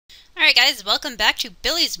Alright guys, welcome back to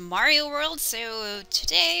Billy's Mario World. So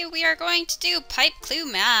today we are going to do pipe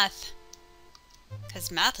clue math.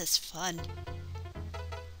 Because math is fun.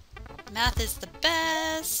 Math is the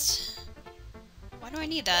best. Why do I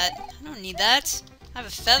need that? I don't need that. I have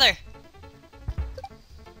a feather.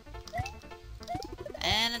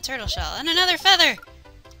 And a turtle shell. And another feather!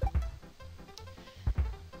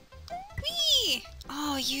 Whee!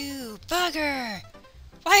 Oh, you bugger!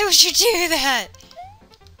 Why would you do that?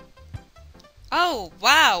 Oh,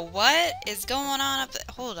 wow, what is going on up there?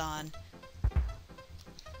 Hold on.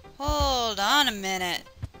 Hold on a minute.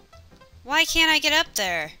 Why can't I get up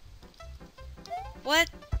there? What?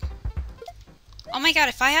 Oh my god,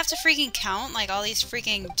 if I have to freaking count, like, all these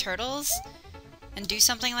freaking turtles and do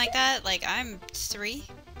something like that, like, I'm 3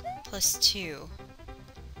 plus 2.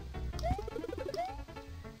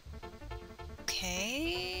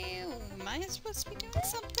 Okay, am I supposed to be doing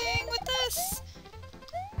something with this?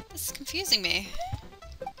 This is confusing me.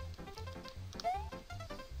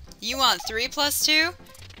 You want 3 plus 2?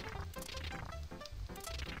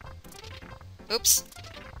 Oops.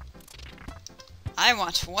 I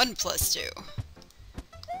want 1 plus 2.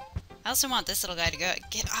 I also want this little guy to go.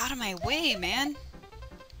 Get out of my way, man.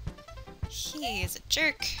 He is a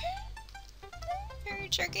jerk. Very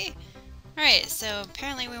jerky. Alright, so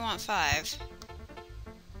apparently we want 5.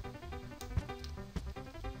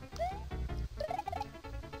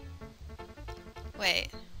 Wait.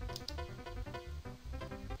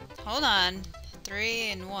 Hold on.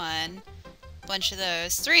 3 and 1. Bunch of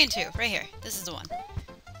those. 3 and 2. Right here. This is the one.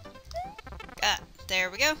 Ah, there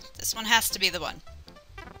we go. This one has to be the one.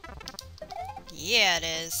 Yeah, it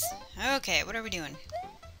is. Okay, what are we doing?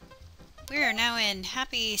 We are now in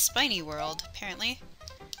Happy Spiny World, apparently.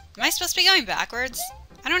 Am I supposed to be going backwards?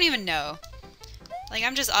 I don't even know. Like,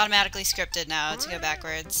 I'm just automatically scripted now to go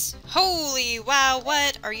backwards. Holy wow,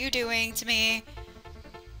 what are you doing to me?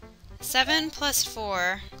 7 plus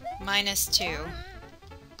 4 minus 2.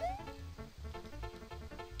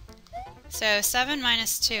 So 7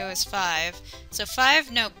 minus 2 is 5. So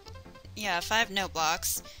 5 note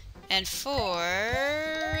blocks. And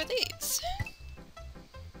 4 these.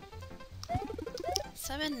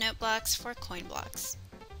 7 note blocks, 4 coin blocks.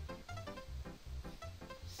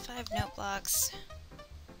 5 note blocks.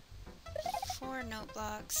 4 note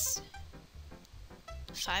blocks.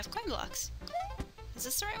 5 coin blocks. Is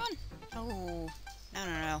this the right one? Oh,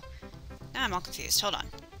 no. Now I'm all confused. Hold on.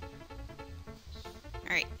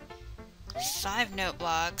 Alright. 5 note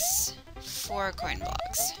blocks, 4 coin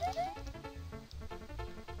blocks.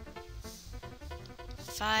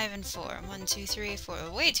 5 and 4. 1, 2, 3,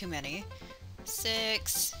 4. Way too many.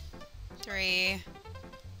 6, 3,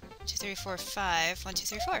 2, 3, 4, 5. 1, 2,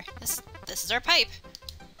 3, 4. This is our pipe.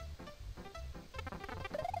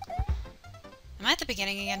 Am I at the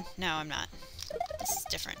beginning again? No, I'm not. This is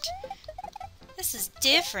different. This is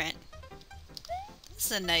different.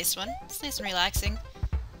 This is a nice one. It's nice and relaxing.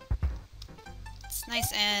 It's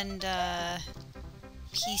nice and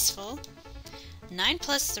peaceful. 9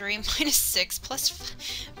 plus 3 minus 6 plus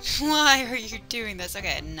 5. Why are you doing this?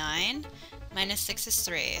 Okay, 9 minus 6 is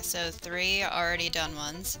 3. So 3 already done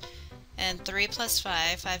ones. And 3 plus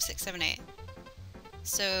 5, 5, 6, 7, 8.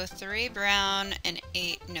 So 3 brown and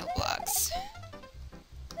 8 note blocks.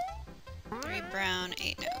 3 brown,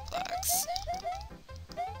 8 note blocks.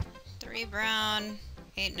 3 brown,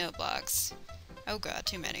 8 note blocks. Oh god,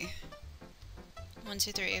 too many. 1,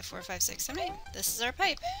 2, 3, 4, 5, 6, 7, 8. This is our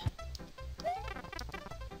pipe.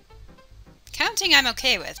 Counting I'm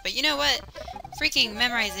okay with, but you know what? Freaking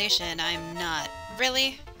memorization I'm not.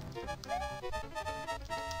 Really?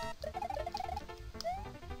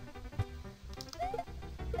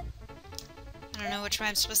 I don't know which way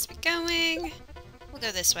I'm supposed to be going. We'll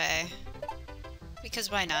go this way.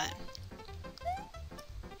 Because why not?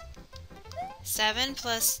 7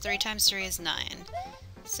 plus 3 times 3 is 9.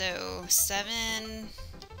 So 7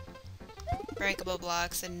 breakable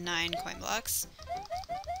blocks and 9 coin blocks.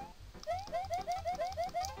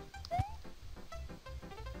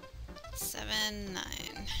 7, 9,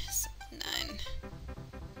 7, 9,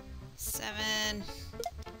 7,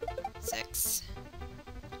 6,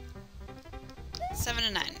 7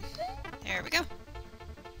 and 9. There we go.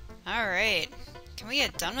 Alright. Can we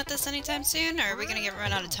get done with this anytime soon, or are we gonna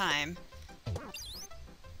run out of time?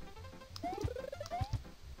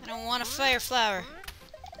 I don't want a fire flower.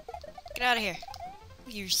 Get out of here.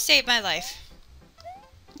 You saved my life.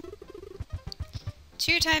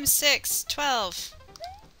 2 times 6, 12.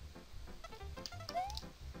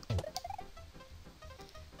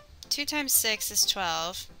 2 times 6 is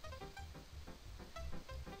 12.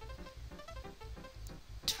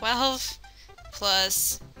 12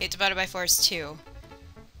 plus 8 divided by 4 is 2.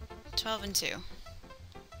 12 and 2.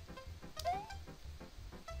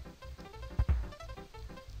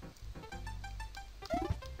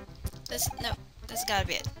 This has gotta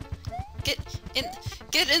be it.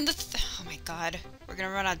 Get in the oh my god. We're gonna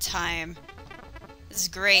run out of time. This is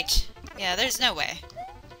great. Yeah, there's no way.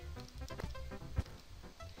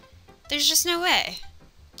 There's just no way.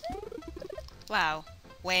 Wow.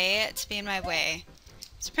 Way to be in my way.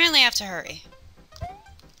 So apparently I have to hurry.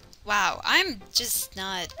 Wow, I'm just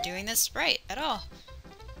not doing this right at all.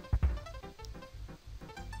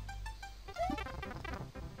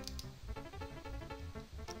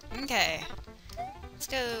 Okay. Let's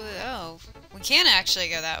go. Oh, we can actually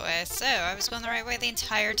go that way. So, I was going the right way the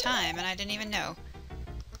entire time, and I didn't even know.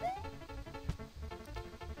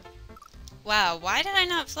 Wow, why did I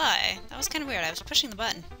not fly? That was kind of weird. I was pushing the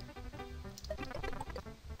button.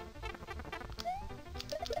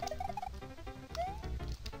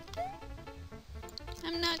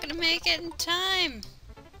 I'm not gonna make it in time.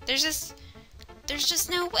 There's just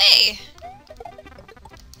no way.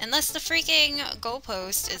 Unless the freaking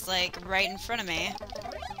goalpost is, like, right in front of me.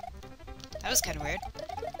 That was kind of weird.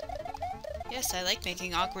 Yes, I like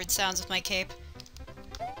making awkward sounds with my cape.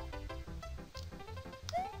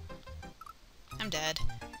 I'm dead.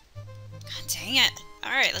 God dang it.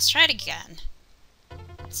 Alright, let's try it again.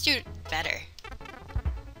 Let's do it better.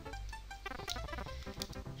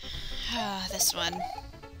 This one.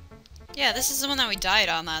 Yeah, this is the one that we died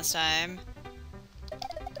on last time.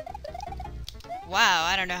 Wow,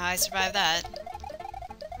 I don't know how I survived that.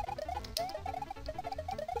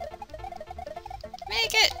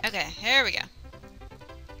 Make it! Okay, here we go.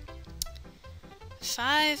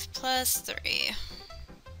 5 plus 3.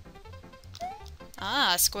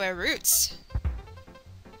 Ah, square roots.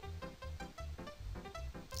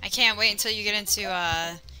 I can't wait until you get into,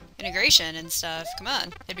 integration and stuff. Come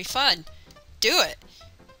on, it'd be fun. Do it!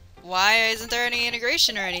 Why isn't there any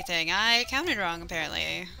integration or anything? I counted wrong,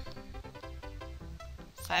 apparently.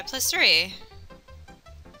 5 plus 3.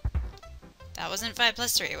 That wasn't 5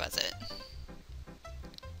 plus 3, was it?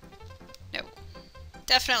 No.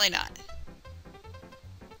 Definitely not.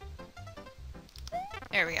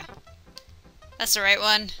 There we go. That's the right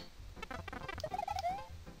one.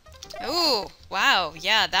 Ooh, wow.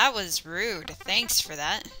 Yeah, that was rude. Thanks for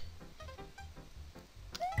that.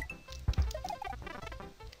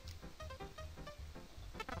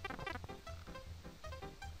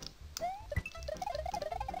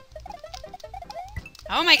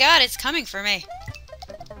 Oh my god, it's coming for me.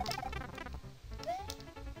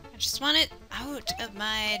 I just want it out of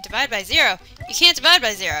my divide by 0. You can't divide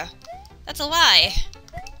by 0. That's a lie.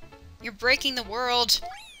 You're breaking the world.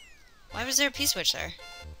 Why was there a P-switch there?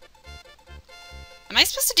 Am I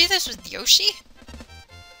supposed to do this with Yoshi?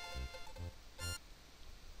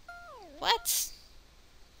 What?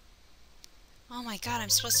 Oh my god, I'm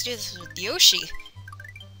supposed to do this with Yoshi.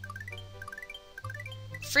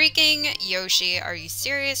 Freaking Yoshi, are you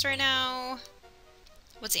serious right now?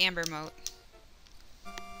 What's Amber Moat?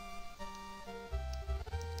 I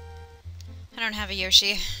don't have a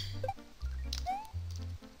Yoshi.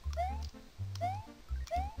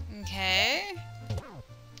 Okay.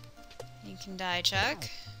 You can die, Chuck.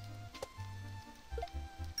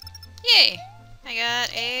 Yay! I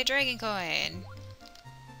got a dragon coin.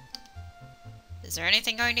 Is there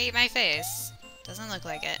anything going to eat my face? Doesn't look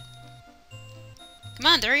like it.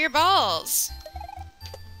 Come on, throw your balls!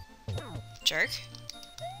 Jerk.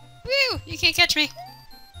 Woo! You can't catch me!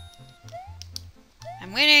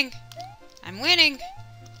 I'm winning! I'm winning!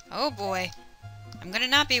 Oh boy. I'm gonna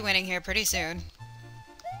not be winning here pretty soon.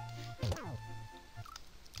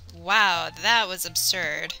 Wow, that was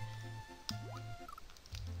absurd.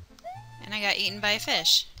 And I got eaten by a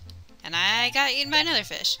fish. And I got eaten by another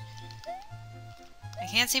fish. I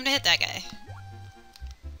can't seem to hit that guy.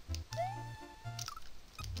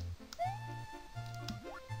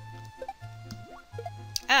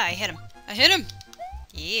 Ah, I hit him. I hit him!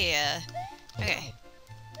 Yeah. Okay.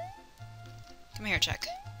 Come here, Chuck.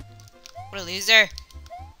 What a loser.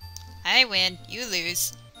 I win. You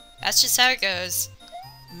lose. That's just how it goes.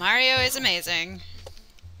 Mario is amazing.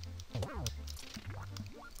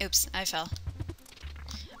 Oops, I fell.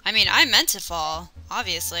 I mean, I meant to fall,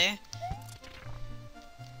 obviously.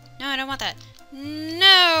 No, I don't want that. No,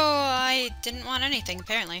 I didn't want anything,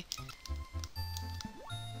 apparently.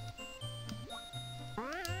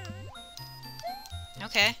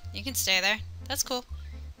 Okay, you can stay there. That's cool.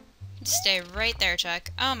 You can stay right there, Chuck.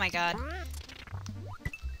 Oh my god.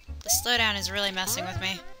 The slowdown is really messing with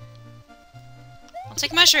me. I'll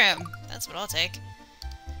take mushroom. That's what I'll take.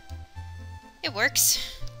 It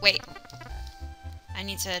works. Wait. I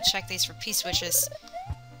need to check these for P-switches.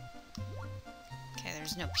 Okay,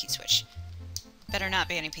 there's no P-switch. Better not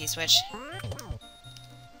be any P-switch.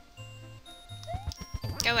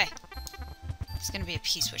 Go away. There's gonna be a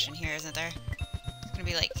P-switch in here, isn't there? It's gonna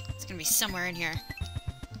be like, it's gonna be somewhere in here.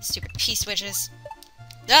 Stupid P-switches.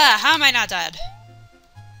 Ah, how am I not dead?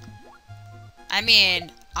 I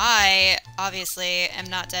mean, I obviously am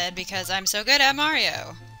not dead because I'm so good at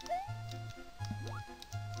Mario.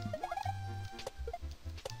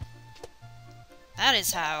 That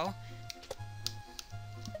is how.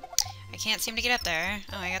 I can't seem to get up there.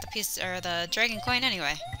 Oh, I got the piece, or the dragon coin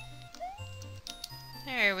anyway.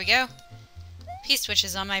 There we go. P-switch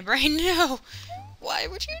is on my brain. No! Why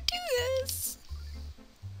would you do this?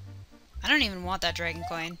 I don't even want that dragon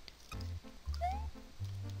coin.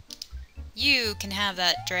 You can have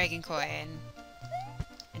that dragon coin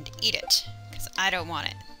and eat it, because I don't want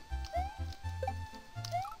it.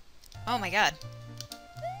 Oh my god.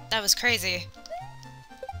 That was crazy.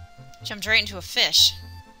 Jumped right into a fish.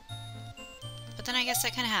 But then I guess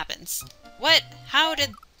that kind of happens. What? How did...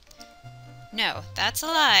 No, that's a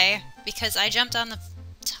lie, because I jumped on the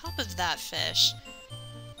top of that fish.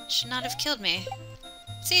 Should not have killed me.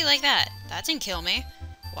 See, like that. That didn't kill me.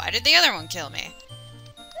 Why did the other one kill me?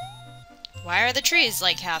 Why are the trees,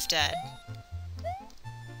 like, half dead?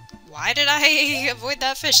 Why did I avoid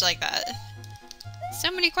that fish like that? So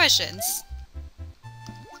many questions.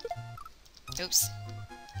 Oops.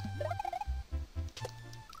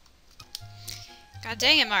 God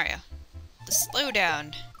dang it, Mario. The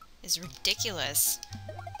slowdown is ridiculous.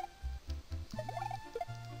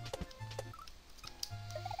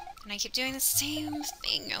 And I keep doing the same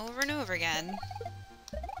thing over and over again.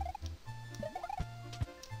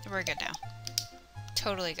 We're good now.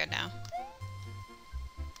 Totally good now.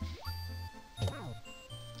 Oh,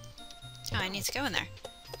 I need to go in there.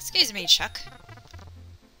 Excuse me, Chuck.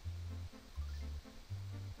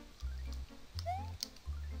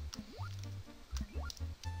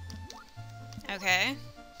 Okay.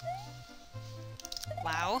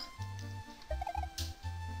 Wow.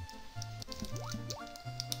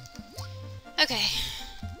 Okay.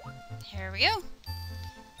 Here we go.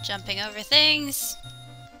 Jumping over things.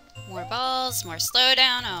 More balls, more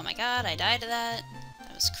slowdown. Oh my god, I died to that.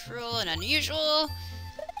 That was cruel and unusual.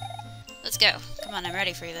 Let's go. Come on, I'm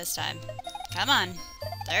ready for you this time. Come on.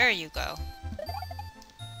 There you go.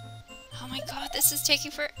 Oh my god, this is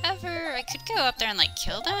taking forever. I could go up there and, like,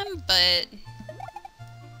 kill them, but...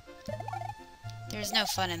 there's no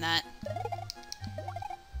fun in that.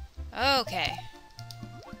 Okay.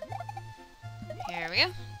 Here we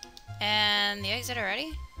go. And the exit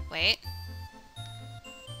already? Wait.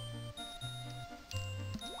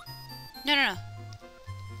 No, no, no.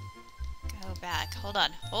 Go back. Hold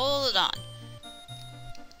on. Hold on.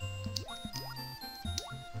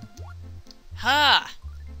 Ha!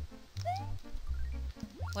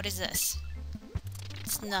 What is this?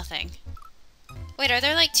 It's nothing. Wait, are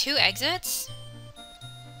there like 2 exits?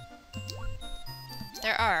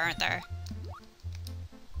 There are, aren't there?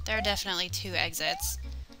 There are definitely 2 exits.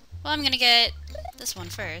 Well, I'm gonna get this one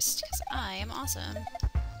first, because I am awesome.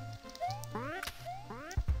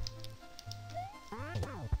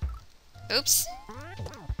 Oops.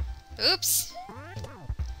 Oops.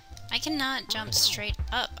 I cannot jump straight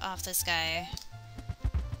up off this guy.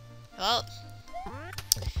 Well,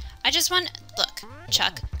 I just want... Look,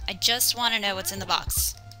 Chuck, I just want to know what's in the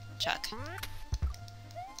box. Chuck.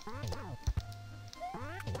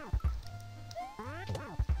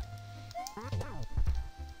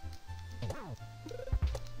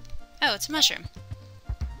 Oh, it's a mushroom.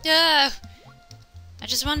 I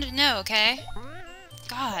just wanted to know, okay?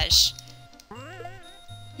 Gosh.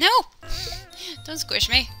 No! Don't squish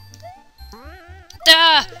me.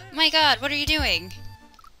 Ah! My god, what are you doing?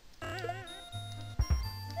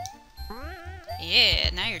 Yeah,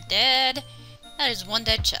 now you're dead. That is one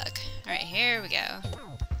dead Chuck. Alright, here we go.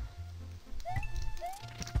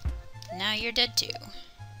 Now you're dead too.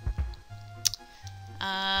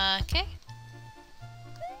 Okay.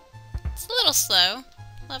 It's a little slow.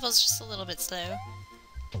 Level's just a little bit slow.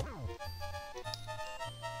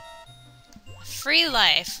 Free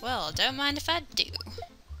life. Well, don't mind if I do.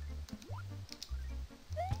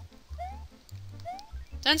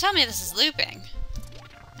 Don't tell me this is looping.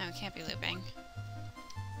 No, it can't be looping.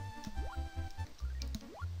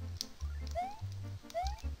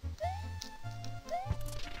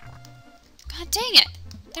 God dang it!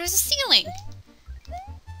 There's a ceiling!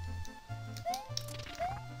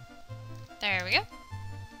 There we go.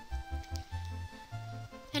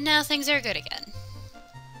 And now things are good again.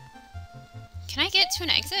 Can I get to an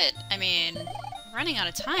exit? I mean, running out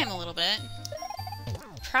of time a little bit.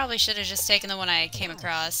 probably should have just taken the one I came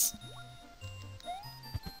across.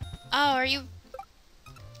 Oh, are you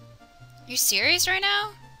serious right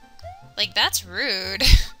now? Like, that's rude.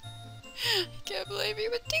 I can't believe you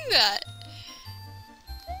would do that.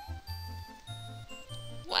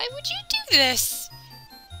 Why would you do this?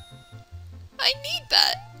 I need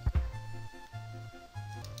that.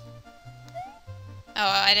 Oh,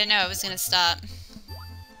 I didn't know it was gonna stop.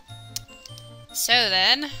 So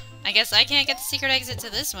then, I guess I can't get the secret exit to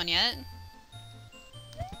this one yet.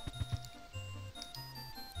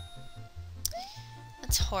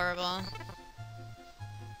 That's horrible.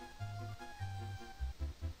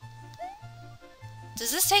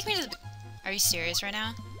 Does this take me to the... Are you serious right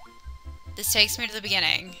now? This takes me to the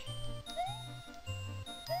beginning.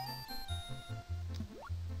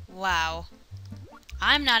 Wow.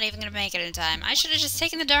 I'm not even gonna make it in time. I should have just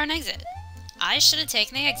taken the darn exit. I should have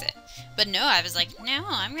taken the exit. But no, I was like, no,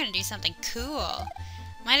 I'm gonna do something cool.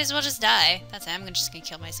 Might as well just die. That's it, I'm just gonna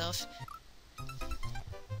kill myself.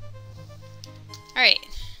 Alright.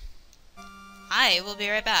 I will be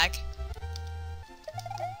right back.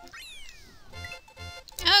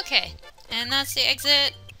 Okay, and that's the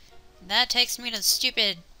exit. That takes me to the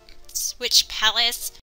stupid Switch Palace.